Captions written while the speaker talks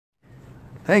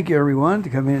Thank you, everyone, to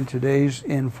come in today's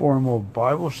informal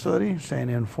Bible study.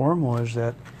 Saying informal is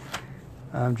that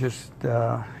I'm just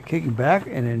kicking back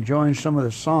and enjoying some of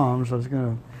the Psalms. I've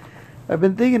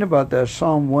been thinking about that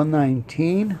Psalm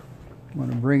 119. I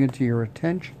want to bring it to your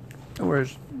attention.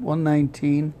 Whereas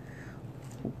 119,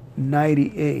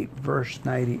 98, verse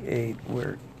 98,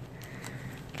 where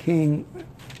King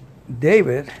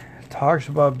David talks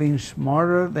about being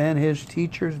smarter than his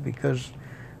teachers because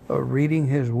of reading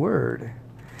his word.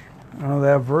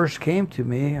 That verse came to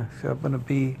me. I'm going to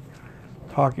be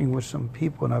talking with some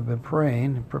people, and I've been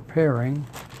praying and preparing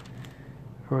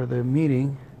for the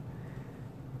meeting,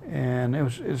 and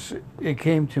it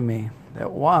came to me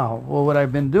that, wow, well, what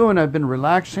I've been doing, I've been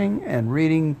relaxing and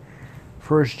reading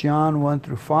 1 John 1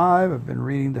 through 5. I've been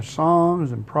reading the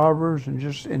Psalms and Proverbs and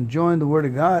just enjoying the Word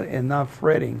of God and not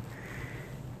fretting.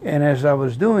 And as I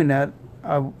was doing that,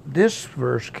 this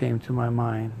verse came to my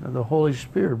mind. The Holy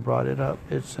Spirit brought it up.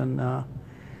 It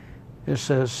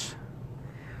says,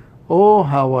 "Oh,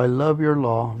 how I love your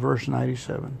law," verse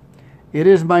 97. "It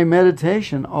is my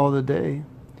meditation all the day.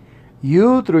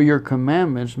 You, through your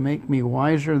commandments, make me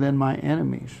wiser than my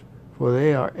enemies, for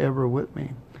they are ever with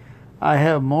me. I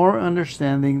have more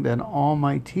understanding than all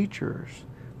my teachers,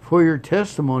 for your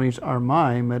testimonies are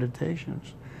my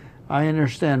meditations. I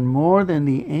understand more than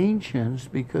the ancients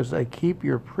because I keep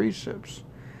your precepts.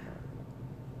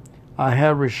 I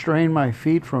have restrained my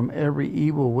feet from every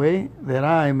evil way, that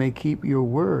I may keep your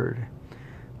word.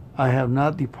 I have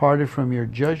not departed from your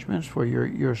judgments, for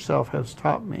yourself has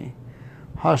taught me.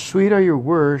 How sweet are your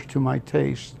words to my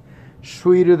taste,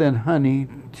 sweeter than honey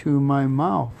to my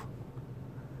mouth.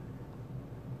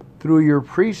 Through your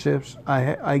precepts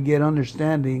I get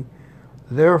understanding.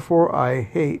 Therefore I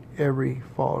hate every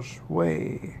false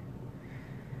way."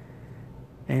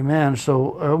 Amen.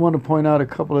 So I want to point out a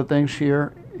couple of things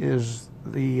here. Is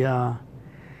the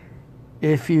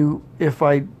if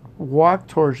I walk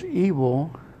towards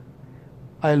evil,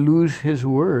 I lose His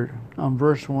word. On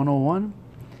verse 101.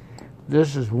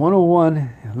 This is 101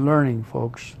 learning,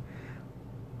 folks.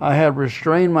 "I have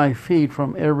restrained my feet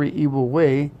from every evil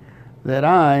way, that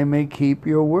I may keep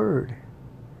your word."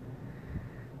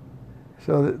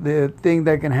 So the thing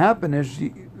that can happen is,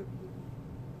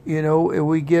 if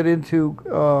we get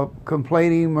into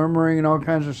complaining, murmuring, and all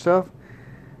kinds of stuff,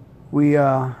 we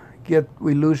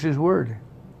lose His word.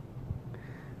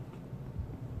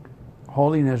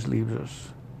 Holiness leaves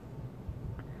us.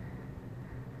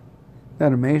 Isn't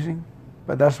that amazing?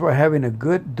 But that's why having a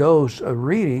good dose of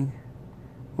reading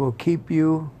will keep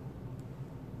you,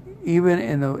 even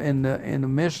in the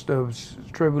midst of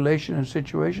tribulation and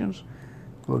situations,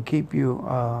 will keep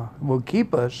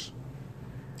us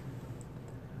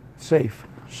safe.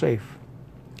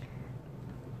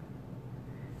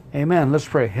 Amen. Let's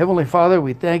pray. Heavenly Father,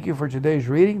 we thank you for today's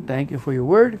reading. Thank you for your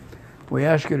word. We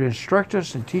ask you to instruct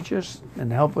us and teach us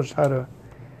and help us how to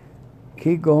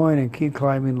keep going and keep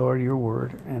climbing, Lord, your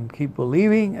word, and keep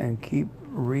believing and keep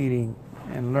reading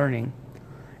and learning.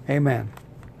 Amen.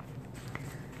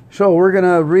 So we're going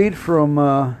to read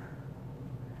from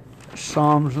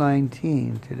Psalms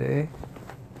 19 today.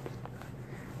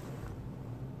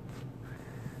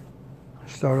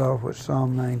 Start off with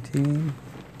Psalm 19.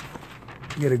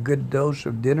 Get a good dose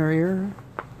of dinner here.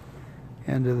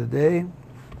 End of the day.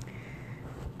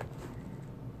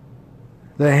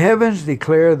 "The heavens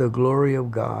declare the glory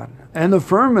of God, and the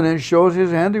firmament shows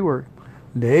His handiwork.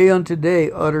 Day unto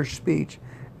day utters speech,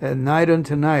 and night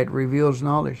unto night reveals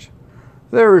knowledge.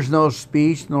 There is no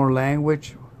speech nor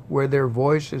language where their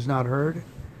voice is not heard.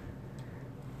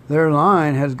 Their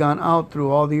line has gone out through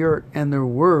all the earth, and their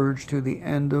words to the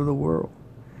end of the world.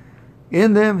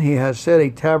 In them He has set a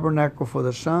tabernacle for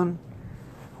the sun,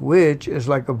 which is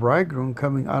like a bridegroom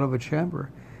coming out of a chamber,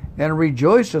 and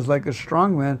rejoices like a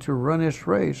strong man to run his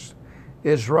race.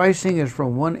 Its rising is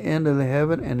from one end of the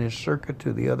heaven, and its circuit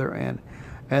to the other end,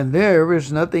 and there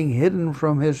is nothing hidden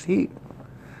from His heat.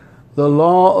 The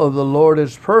law of the Lord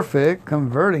is perfect,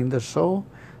 converting the soul.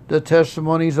 The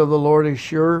testimonies of the Lord is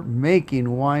sure, making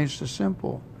wise the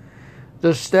simple.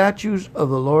 The statutes of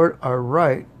the Lord are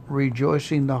right,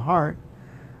 rejoicing the heart.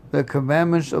 The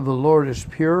commandments of the Lord is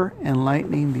pure,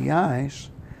 enlightening the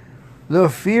eyes. The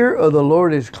fear of the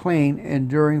Lord is clean,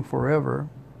 enduring forever.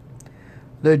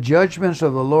 The judgments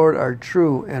of the Lord are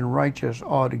true and righteous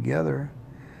altogether.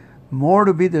 More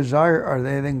to be desired are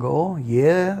they than gold,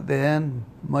 yea, than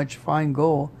much fine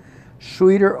gold,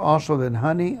 sweeter also than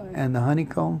honey and the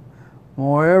honeycomb.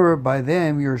 Moreover, by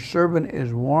them your servant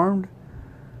is warmed,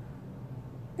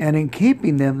 and in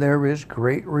keeping them there is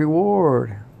great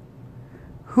reward.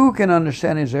 Who can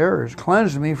understand His errors?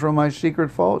 Cleanse me from my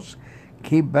secret faults.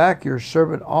 Keep back your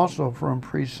servant also from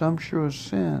presumptuous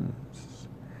sins.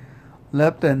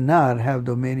 Let them not have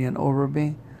dominion over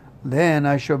me. Then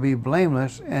I shall be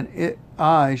blameless, and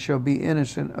I shall be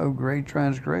innocent of great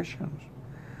transgressions.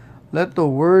 Let the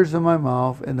words of my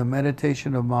mouth and the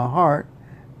meditation of my heart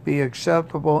be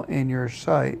acceptable in your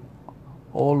sight,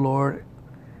 O Lord,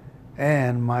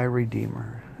 and my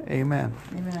Redeemer. Amen.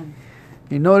 Amen.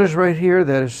 You notice right here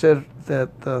that it said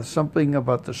that something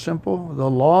about the simple. The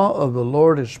law of the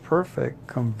Lord is perfect,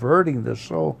 converting the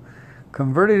soul.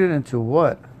 Converted it into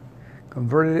what?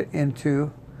 Converting it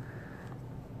into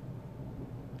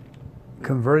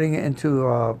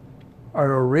our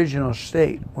original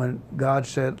state when God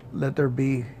said, let there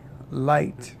be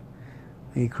light.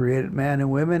 He created man and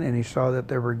women, and he saw that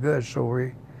they were good. So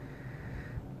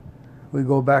we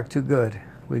go back to good.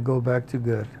 We go back to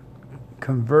good.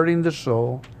 Converting the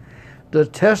soul. The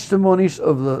testimonies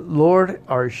of the Lord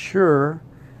are sure,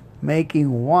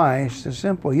 making wise the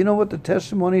simple. You know what the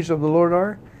testimonies of the Lord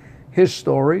are? His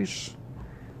stories.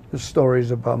 The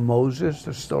stories about Moses,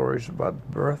 the stories about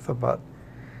birth, about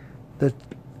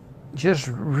just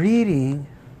reading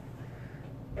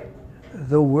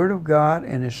the Word of God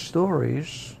and His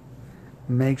stories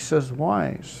makes us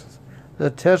wise. The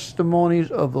testimonies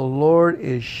of the Lord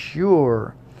is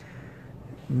sure,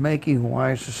 making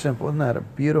wise the simple. Isn't that a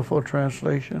beautiful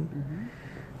translation?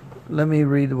 Mm-hmm. Let me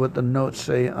read what the notes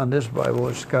say on this Bible.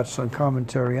 It's got some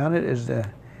commentary on it. It's the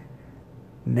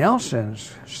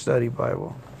Nelson's Study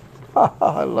Bible.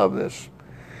 I love this.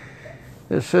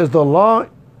 It says the law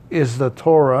is the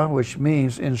Torah, which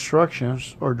means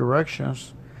instructions or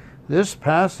directions. This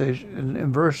passage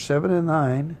in verse 7 and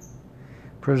 9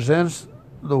 presents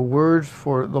the words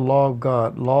for the law of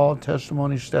God. Law,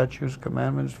 testimony, statutes,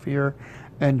 commandments, fear,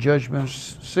 and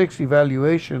judgments. 6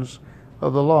 evaluations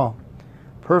of the law.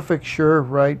 Perfect, sure,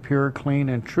 right, pure, clean,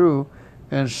 and true.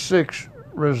 And 6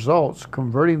 results.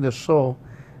 Converting the soul,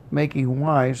 making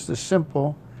wise the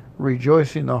simple,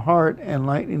 rejoicing the heart,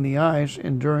 enlightening the eyes,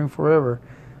 enduring forever,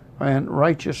 and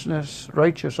righteous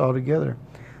altogether.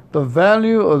 The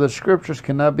value of the Scriptures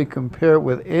cannot be compared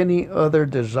with any other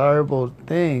desirable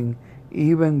thing,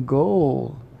 even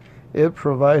gold. It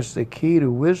provides the key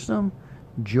to wisdom,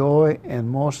 joy, and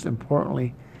most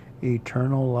importantly,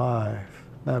 eternal life.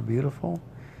 Isn't that beautiful?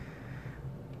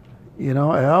 You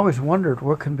know, I always wondered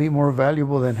what can be more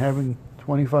valuable than having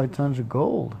 25 tons of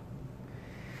gold.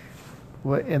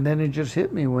 And then it just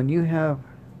hit me, when you have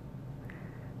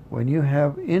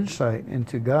insight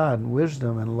into God and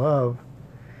wisdom and love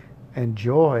and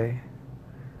joy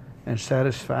and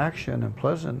satisfaction and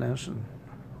pleasantness and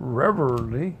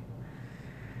reverently,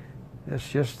 it's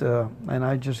just and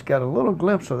I just got a little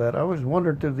glimpse of that. I always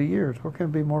wondered through the years, what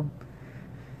can be more?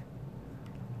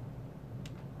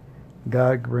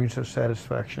 God brings us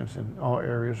satisfactions in all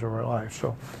areas of our life.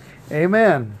 So,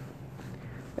 amen.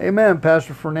 Amen,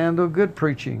 Pastor Fernando. Good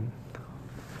preaching.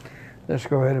 Let's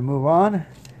go ahead and move on.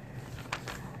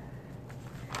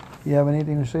 You have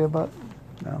anything to say about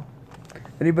it? No?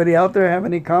 Anybody out there have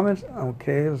any comments?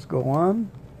 Okay, let's go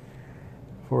on.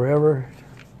 Forever.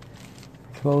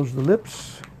 Close the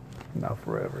lips. Not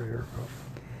forever. Here we go.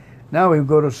 Now we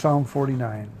go to Psalm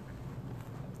 49.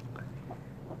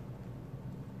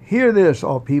 Hear this,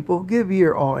 all people. Give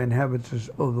ear, all inhabitants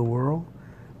of the world,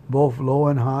 both low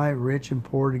and high, rich and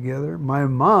poor together. My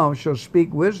mouth shall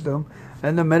speak wisdom,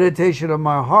 and the meditation of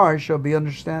my heart shall be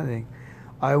understanding.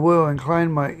 I will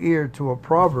incline my ear to a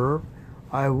proverb.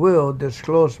 I will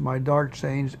disclose my dark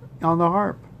sayings on the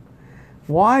harp.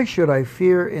 Why should I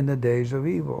fear in the days of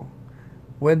evil,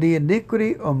 when the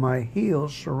iniquity of my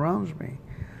heels surrounds me?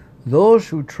 Those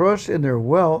who trust in their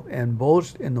wealth and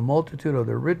boast in the multitude of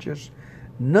their riches,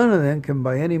 none of them can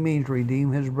by any means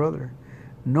redeem his brother,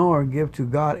 nor give to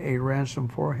God a ransom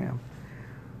for him.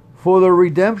 For the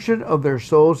redemption of their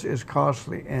souls is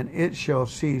costly, and it shall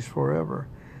cease forever,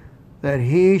 that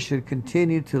he should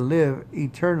continue to live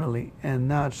eternally and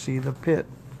not see the pit.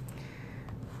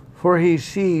 For he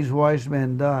sees wise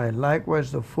men die,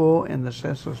 likewise the fool and the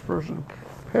senseless person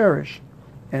perish,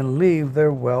 and leave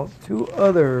their wealth to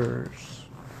others.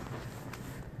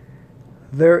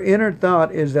 Their inner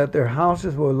thought is that their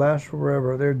houses will last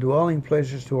forever, their dwelling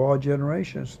places to all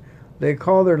generations. They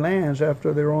call their lands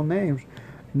after their own names.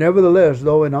 Nevertheless,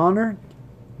 though in honor,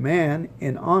 man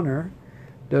in honor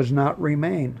does not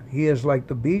remain. He is like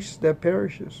the beast that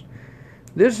perishes.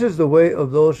 This is the way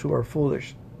of those who are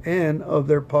foolish, and of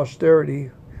their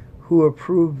posterity who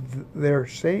approve their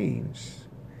sayings.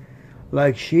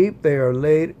 Like sheep they are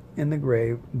laid in the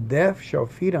grave. Death shall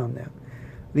feed on them.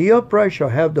 The upright shall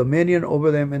have dominion over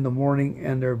them in the morning,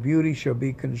 and their beauty shall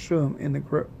be consumed in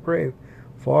the grave.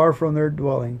 far from their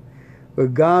dwelling.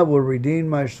 But God will redeem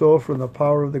my soul from the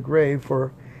power of the grave,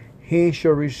 for he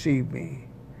shall receive me.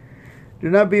 Do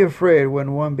not be afraid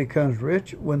when one becomes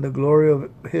rich, when the glory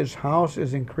of his house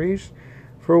is increased.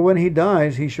 For when he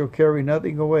dies, he shall carry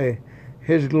nothing away.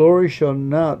 His glory shall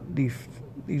not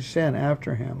descend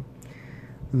after him.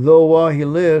 Though while he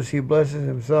lives, he blesses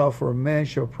himself, for men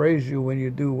shall praise you when you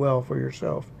do well for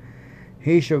yourself.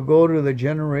 He shall go to the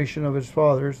generation of his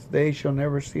fathers. They shall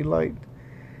never see light.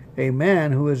 A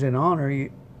man who is in honor,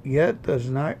 yet does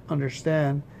not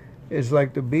understand, is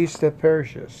like the beast that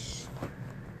perishes.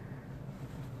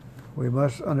 We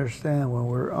must understand when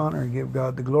we're honored, give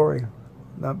God the glory.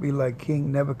 Not be like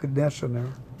King Nebuchadnezzar.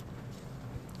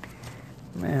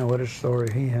 Man, what a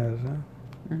story he has,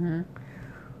 huh?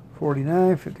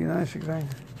 49, 59, 69.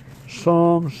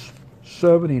 Psalms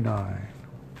 79.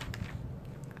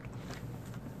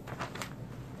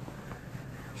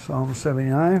 Psalm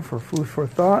 79 for food for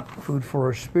thought, food for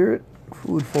our spirit,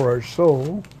 food for our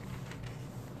soul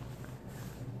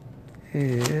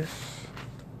is,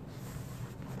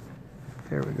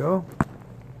 here we go.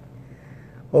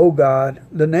 O God,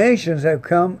 the nations have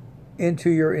come into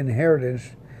your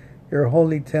inheritance. Your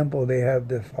holy temple they have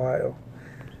defiled.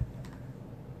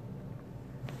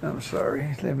 I'm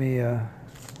sorry. Let me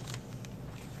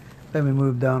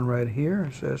move down right here.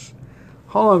 It says,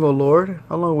 how long, O Lord?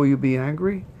 How long will you be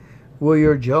angry? Will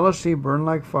your jealousy burn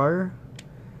like fire?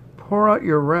 Pour out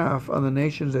your wrath on the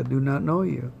nations that do not know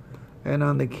you, and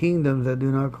on the kingdoms that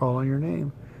do not call on your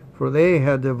name. For they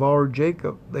had devoured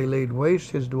Jacob. They laid waste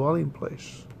his dwelling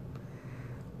place.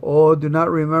 Oh, do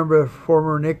not remember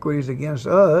former iniquities against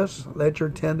us. Let your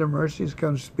tender mercies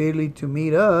come speedily to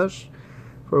meet us.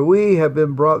 For we have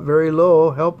been brought very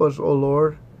low. Help us, O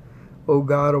Lord, O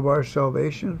God of our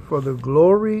salvation, for the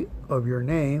glory of your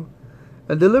name,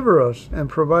 and deliver us, and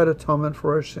provide atonement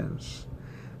for our sins.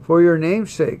 For your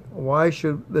name's sake, why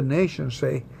should the nations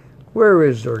say, where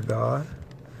is their God?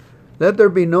 Let there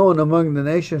be known among the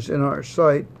nations in our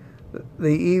sight the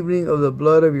evening of the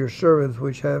blood of your servants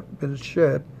which have been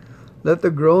shed. Let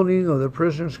the groaning of the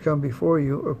prisoners come before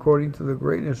you, according to the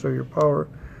greatness of your power.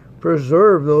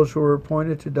 Preserve those who are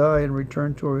appointed to die, and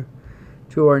return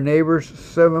to our neighbors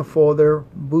sevenfold their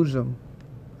bosom.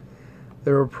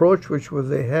 Their reproach which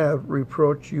they have,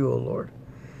 reproach you, O Lord.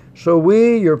 So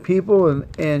we, your people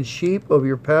and sheep of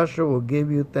your pasture, will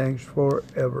give you thanks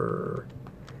forever.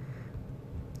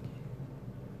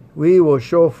 We will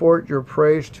show forth your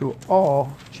praise to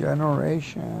all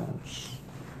generations.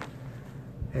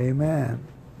 Amen.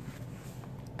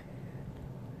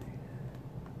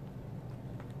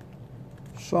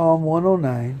 Psalm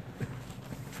 109.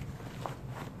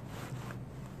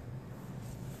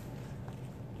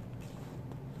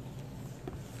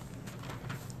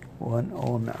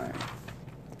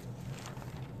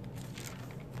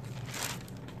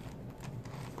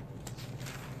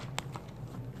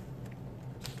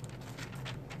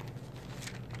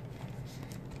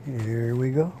 Here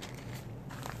we go.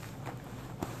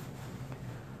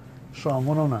 Psalm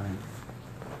 109.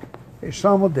 A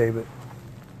Psalm of David.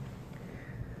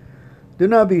 Do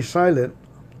not be silent,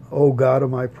 O God of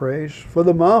my praise, for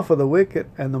the mouth of the wicked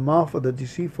and the mouth of the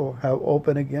deceitful have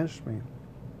opened against me.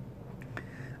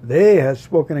 They have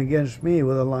spoken against me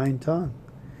with a lying tongue.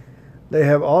 They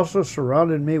have also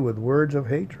surrounded me with words of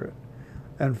hatred,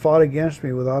 and fought against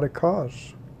me without a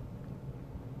cause.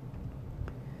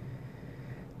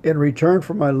 In return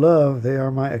for my love, they are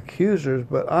my accusers,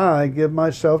 but I give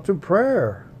myself to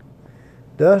prayer.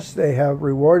 Thus they have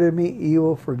rewarded me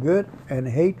evil for good, and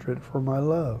hatred for my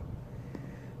love.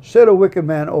 Set a wicked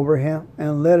man over him,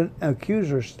 and let an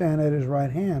accuser stand at his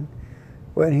right hand.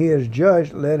 When he is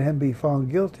judged, let him be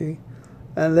found guilty,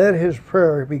 and let his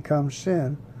prayer become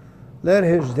sin. Let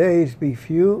his days be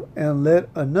few, and let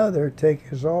another take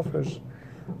his office.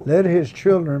 Let his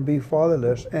children be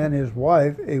fatherless, and his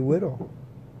wife a widow.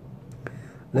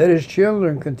 Let his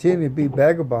children continue to be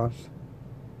vagabonds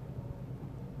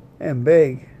and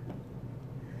beg.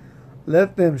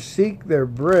 Let them seek their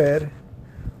bread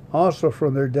also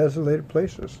from their desolated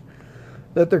places.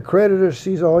 Let the creditor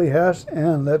seize all he has,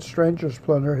 and let strangers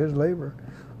plunder his labor.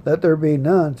 Let there be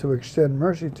none to extend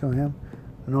mercy to him,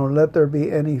 nor let there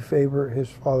be any favor his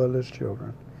fatherless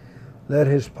children. Let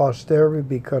his posterity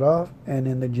be cut off, and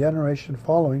in the generation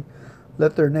following,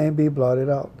 let their name be blotted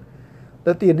out.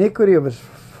 Let the iniquity of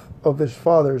his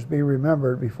fathers be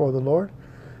remembered before the Lord,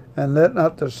 and let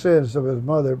not the sins of his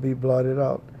mother be blotted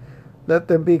out. Let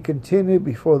them be continued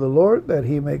before the Lord, that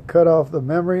he may cut off the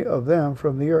memory of them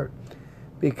from the earth,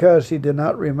 because he did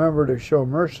not remember to show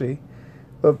mercy,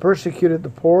 but persecuted the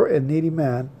poor and needy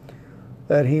man,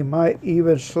 that he might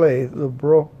even slay the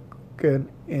broken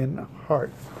in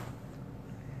heart.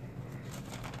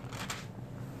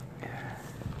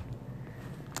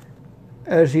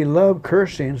 As he loved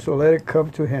cursing, so let it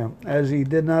come to him. As he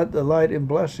did not delight in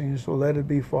blessing, so let it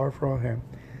be far from him.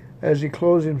 As he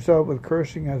clothes himself with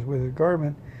cursing as with a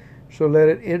garment, so let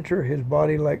it enter his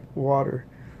body like water,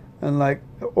 and like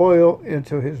oil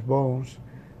into his bones.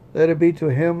 Let it be to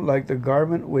him like the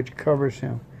garment which covers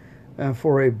him, and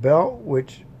for a belt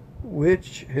which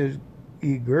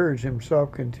he girds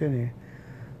himself continually.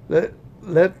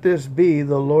 Let this be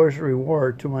the Lord's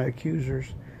reward to my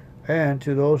accusers, and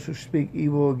to those who speak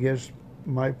evil against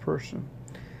my person.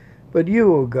 But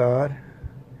you, O God,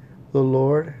 the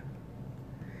Lord,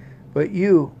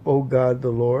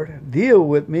 deal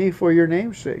with me for your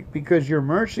name's sake, because your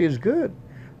mercy is good.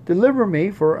 Deliver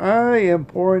me, for I am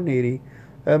poor and needy,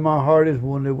 and my heart is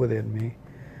wounded within me.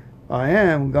 I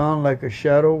am gone like a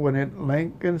shadow when it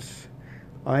lengthens.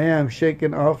 I am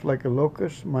shaken off like a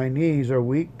locust. My knees are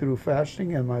weak through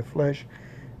fasting, and my flesh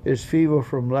is feeble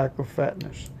from lack of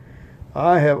fatness.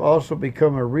 I have also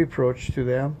become a reproach to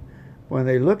them. When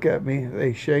they look at me,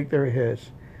 they shake their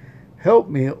heads. Help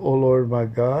me, O Lord my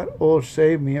God. O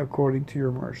save me according to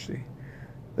your mercy,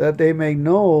 that they may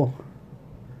know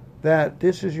that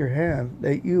this is your hand,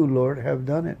 that you, Lord, have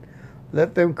done it.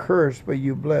 Let them curse, but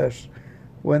you bless.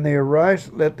 When they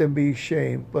arise, let them be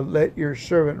shamed, but let your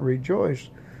servant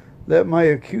rejoice. Let my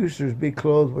accusers be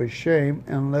clothed with shame,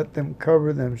 and let them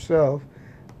cover themselves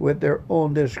with their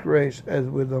own disgrace as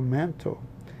with a mantle.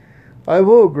 I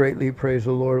will greatly praise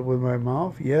the Lord with my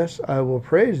mouth. Yes, I will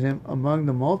praise him among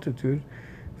the multitude,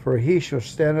 for he shall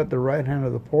stand at the right hand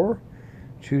of the poor,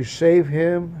 to save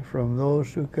him from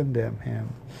those who condemn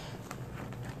him.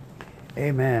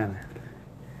 Amen.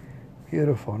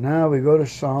 Beautiful. Now we go to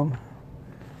Psalm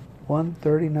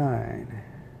 139.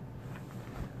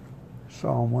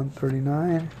 Psalm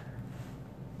 139.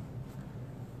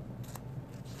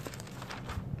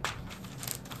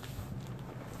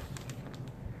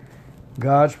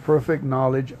 God's perfect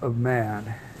knowledge of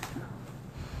man.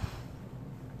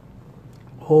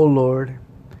 O Lord,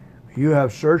 you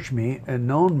have searched me and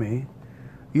known me.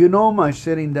 You know my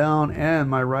sitting down and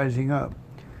my rising up.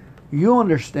 You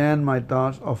understand my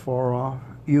thoughts afar off.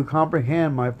 You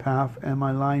comprehend my path and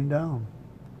my lying down,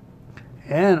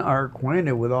 and are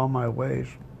acquainted with all my ways.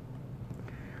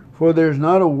 For there is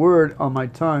not a word on my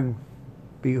tongue.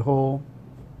 Behold,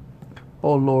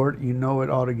 O Lord, you know it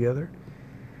altogether.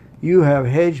 You have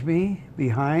hedged me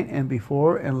behind and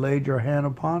before, and laid your hand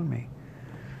upon me.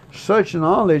 Such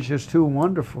knowledge is too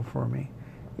wonderful for me.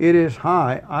 It is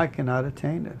high, I cannot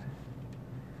attain it.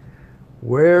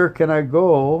 Where can I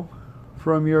go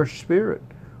from your spirit?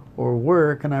 Or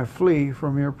where can I flee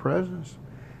from your presence?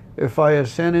 If I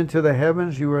ascend into the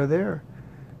heavens, you are there.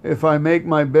 If I make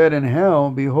my bed in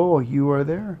hell, behold, you are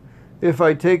there. If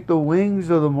I take the wings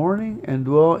of the morning and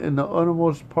dwell in the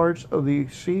uttermost parts of the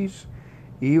seas,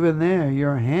 even there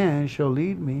your hand shall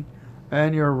lead me,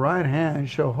 and your right hand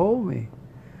shall hold me.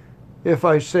 If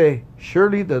I say,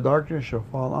 surely the darkness shall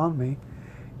fall on me,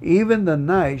 even the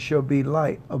night shall be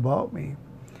light about me.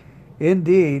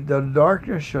 Indeed, the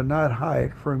darkness shall not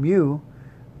hide from you,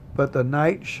 but the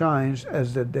night shines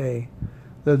as the day.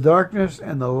 The darkness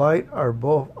and the light are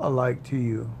both alike to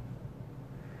you.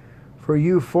 For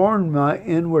you formed my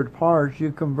inward parts,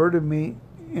 you covered me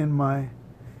in my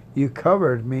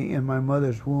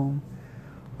mother's womb.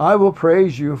 I will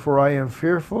praise you, for I am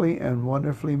fearfully and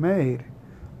wonderfully made.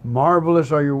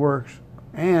 Marvelous are your works,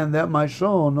 and that my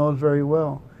soul knows very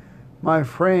well. My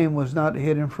frame was not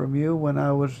hidden from you when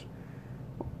I was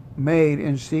made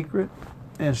in secret,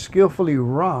 and skillfully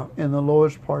wrought in the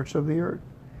lowest parts of the earth.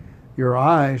 Your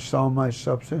eyes saw my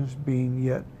substance being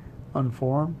yet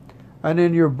unformed, and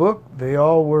in your book they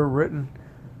all were written,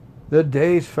 the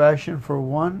days fashioned for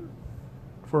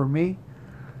me,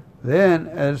 then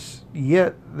as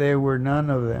yet there were none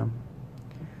of them.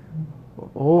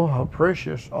 Oh, how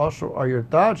precious also are your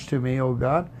thoughts to me, O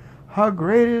God. How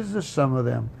great is the sum of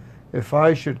them. If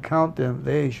I should count them,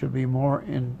 they should be more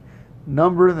in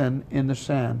number than in the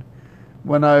sand.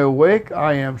 When I awake,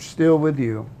 I am still with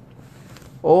you.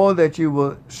 Oh, that you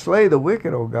will slay the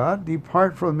wicked, O God.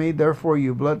 Depart from me, therefore,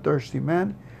 you bloodthirsty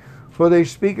men. For they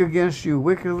speak against you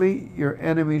wickedly. Your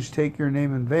enemies take your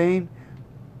name in vain.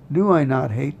 Do I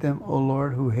not hate them, O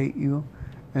Lord, who hate you?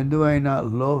 And do I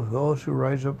not loathe those who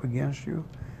rise up against you?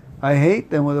 I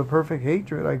hate them with a perfect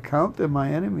hatred. I count them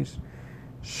my enemies.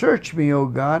 Search me, O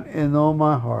God, and know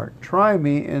my heart. Try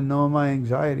me and know my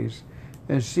anxieties,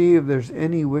 and see if there's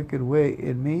any wicked way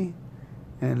in me,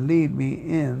 and lead me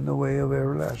in the way of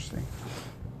everlasting.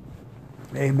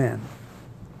 Amen.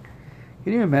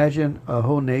 Can you imagine a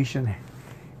whole nation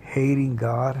hating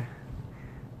God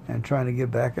and trying to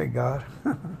get back at God?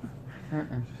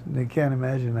 They can't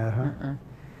imagine that, huh?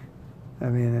 I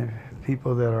mean,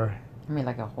 people that are... I mean,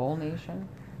 like a whole nation?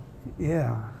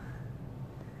 Yeah.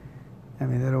 I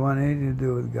mean, they don't want anything to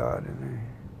do with God.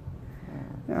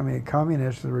 I mean,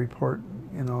 communists report,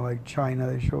 like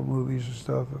China, they show movies and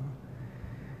stuff.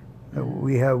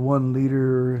 We have one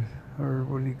leader, or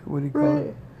what do you call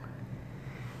it?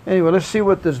 Anyway, let's see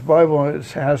what this Bible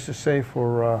has to say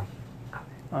for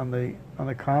on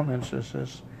the comments. It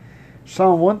says,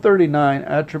 Psalm 139,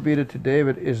 attributed to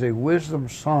David, is a wisdom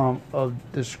psalm of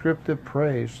descriptive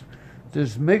praise.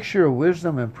 This mixture of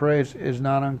wisdom and praise is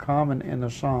not uncommon in the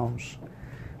Psalms.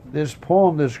 This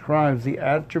poem describes the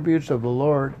attributes of the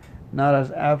Lord not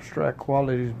as abstract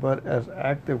qualities, but as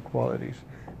active qualities,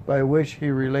 by which he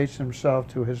relates himself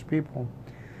to his people.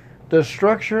 The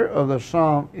structure of the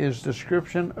psalm is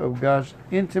description of God's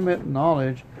intimate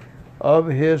knowledge of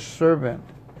his servant,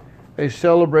 a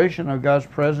celebration of God's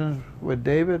presence with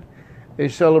David, a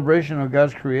celebration of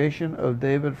God's creation of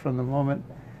David from the moment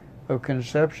of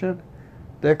conception,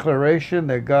 declaration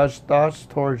that God's thoughts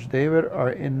towards David are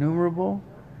innumerable,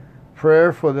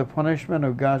 prayer for the punishment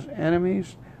of God's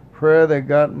enemies, prayer that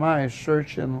God might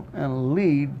search and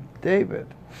lead David.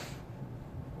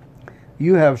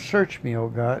 You have searched me, O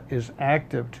God, is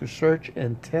active to search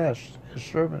and test his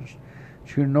servants,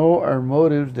 to know our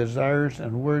motives, desires,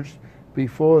 and words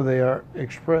before they are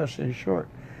expressed. In short,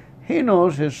 he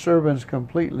knows his servants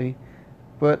completely,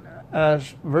 but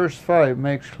as verse 5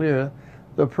 makes clear,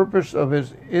 the purpose of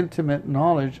his intimate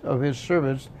knowledge of his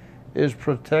servants is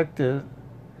protective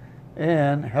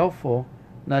and helpful,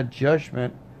 not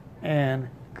judgment and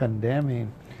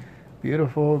condemning.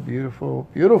 Beautiful, beautiful,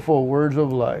 beautiful words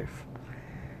of life.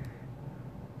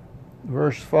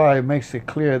 Verse 5 makes it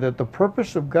clear that the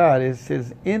purpose of God is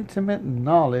his intimate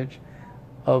knowledge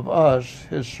of us,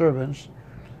 his servants,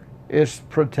 is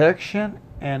protection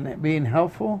and being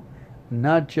helpful,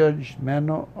 not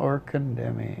judgmental or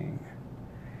condemning.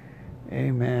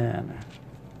 Amen.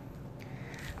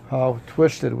 How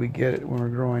twisted we get it when we're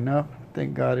growing up.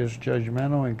 Think God is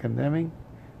judgmental and condemning,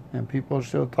 and people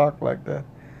still talk like that.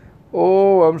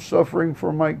 Oh, I'm suffering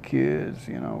for my kids,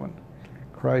 when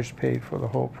Christ paid for the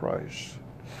whole price.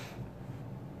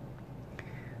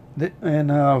 In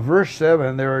verse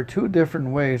 7, there are two different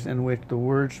ways in which the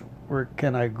words, where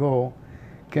can I go,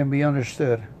 can be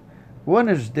understood. One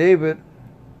is David.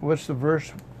 What's the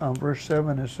verse? Verse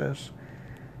 7, it says,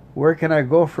 where can I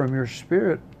go from your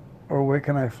spirit, or where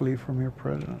can I flee from your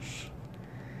presence?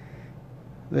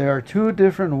 There are two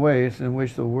different ways in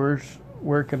which the words,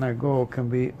 where can I go, can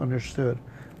be understood.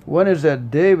 One is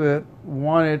that David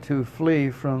wanted to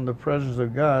flee from the presence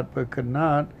of God, but could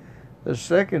not. The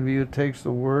second view takes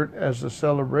the word as a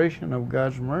celebration of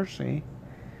God's mercy,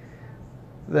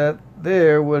 that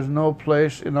there was no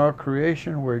place in all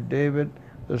creation where David,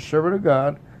 the servant of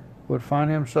God, would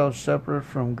find himself separate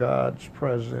from God's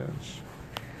presence.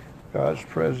 God's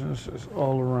presence is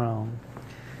all around.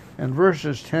 In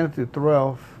verses 10 to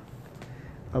 12,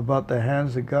 about the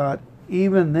hands of God,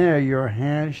 even there your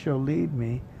hand shall lead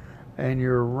me, and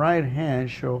your right hand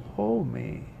shall hold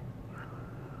me.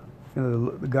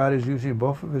 God is using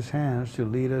both of his hands to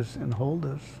lead us and hold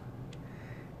us.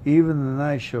 Even the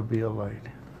night shall be a light.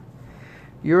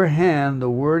 Your hand, the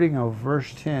wording of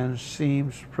verse 10,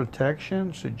 seems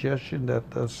protection, suggestion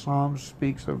that the psalm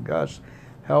speaks of God's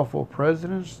helpful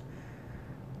presence.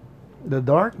 The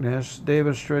darkness,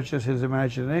 David stretches his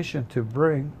imagination to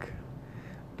bring.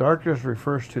 Darkness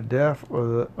refers to death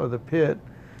or the pit.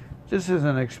 This is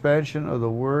an expansion of the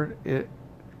word.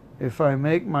 If I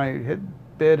make my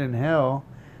bed in hell,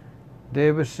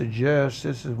 David suggests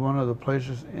this is one of the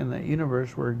places in the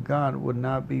universe where God would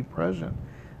not be present.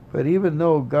 But even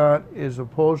though God is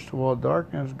opposed to all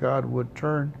darkness, God would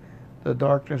turn the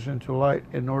darkness into light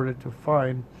in order to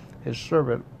find his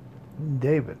servant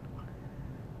David.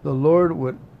 The Lord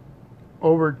would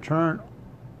overturn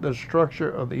the structure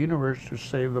of the universe to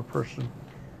save the person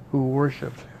who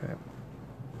worships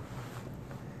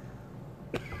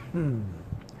him.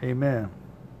 Amen.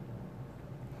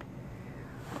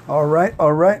 All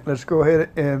right. Let's go ahead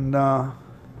and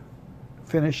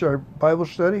finish our Bible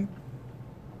study.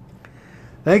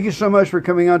 Thank you so much for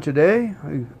coming on today.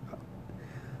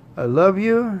 I love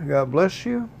you. God bless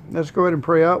you. Let's go ahead and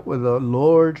pray out with the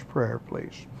Lord's Prayer,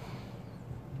 please.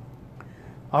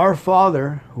 Our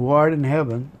Father, who art in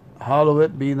heaven,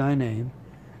 hallowed be thy name.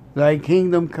 Thy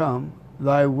kingdom come,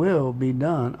 thy will be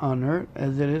done on earth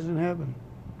as it is in heaven.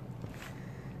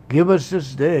 Give us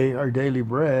this day our daily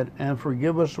bread, and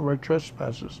forgive us our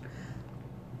trespasses,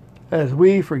 as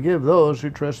we forgive those who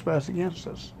trespass against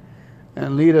us.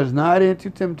 And lead us not into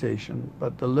temptation,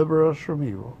 but deliver us from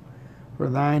evil. For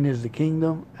thine is the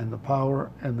kingdom, and the power,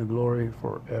 and the glory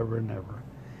forever and ever.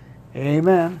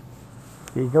 Amen.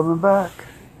 Keep coming back.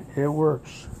 It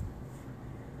works.